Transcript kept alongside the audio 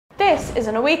This is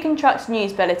an A Week in Trucks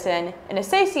News Bulletin in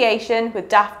association with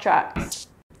Daf Trucks.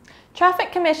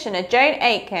 Traffic Commissioner Joan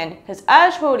Aitken has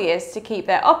urged hauliers to keep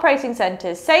their operating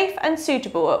centres safe and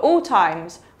suitable at all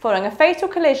times following a fatal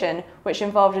collision which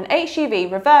involved an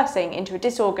HGV reversing into a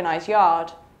disorganised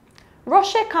yard.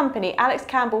 Ross-Share company Alex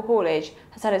Campbell Haulage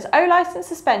has had its O licence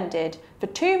suspended for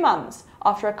 2 months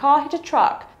after a car hit a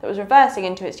truck that was reversing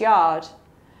into its yard.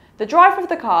 The driver of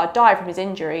the car died from his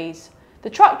injuries. The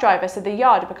truck driver said the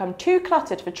yard had become too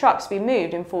cluttered for trucks to be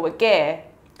moved in forward gear.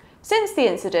 Since the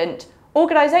incident,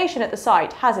 organisation at the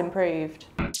site has improved.